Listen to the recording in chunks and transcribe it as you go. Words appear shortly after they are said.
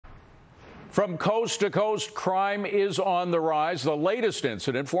From coast to coast, crime is on the rise. The latest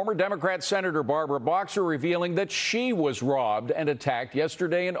incident, former Democrat Senator Barbara Boxer revealing that she was robbed and attacked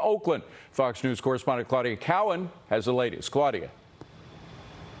yesterday in Oakland. Fox News correspondent Claudia Cowan has the latest. Claudia.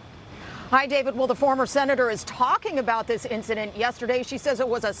 Hi, David. Well, the former senator is talking about this incident yesterday. She says it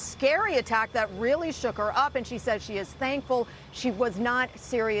was a scary attack that really shook her up, and she says she is thankful she was not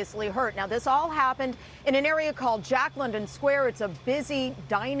seriously hurt. Now, this all happened in an area called Jack London Square. It's a busy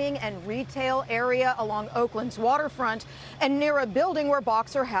dining and retail area along Oakland's waterfront and near a building where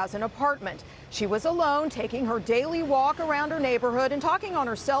Boxer has an apartment. She was alone, taking her daily walk around her neighborhood and talking on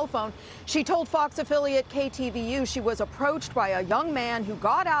her cell phone. She told Fox affiliate KTVU she was approached by a young man who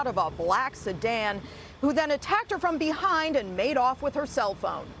got out of a black sedan, who then attacked her from behind and made off with her cell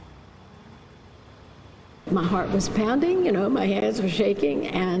phone. My heart was pounding, my hands were shaking,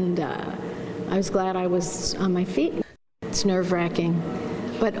 and I was glad I was on my feet. It's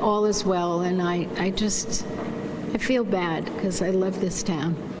nerve-wracking, but all is well, and I feel bad because I love this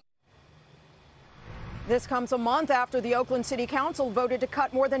town. This comes a month after the Oakland City Council voted to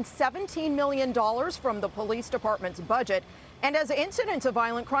cut more than $17 million from the police department's budget. And as incidents of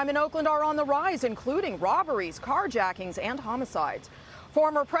violent crime in Oakland are on the rise, including robberies, carjackings, and homicides.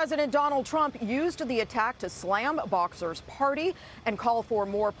 Former President Donald Trump used the attack to slam Boxer's party and call for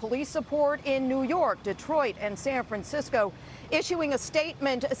more police support in New York, Detroit, and San Francisco, issuing a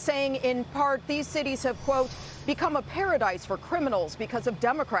statement saying in part these cities have, quote, become a paradise for criminals because of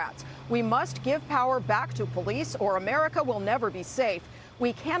Democrats. We must give power back to police or America will never be safe.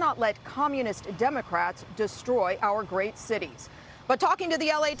 We cannot let communist Democrats destroy our great cities. But talking to the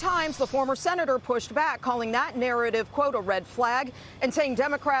LA Times, the former senator pushed back, calling that narrative, quote, a red flag, and saying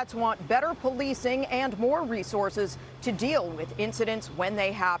Democrats want better policing and more resources to deal with incidents when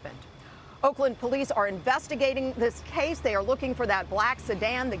they happened. Oakland police are investigating this case. They are looking for that black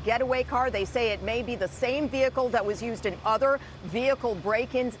sedan, the getaway car. They say it may be the same vehicle that was used in other vehicle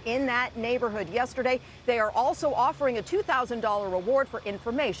break-ins in that neighborhood yesterday. They are also offering a $2,000 reward for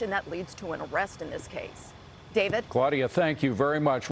information that leads to an arrest in this case. David? Claudia, thank you very much.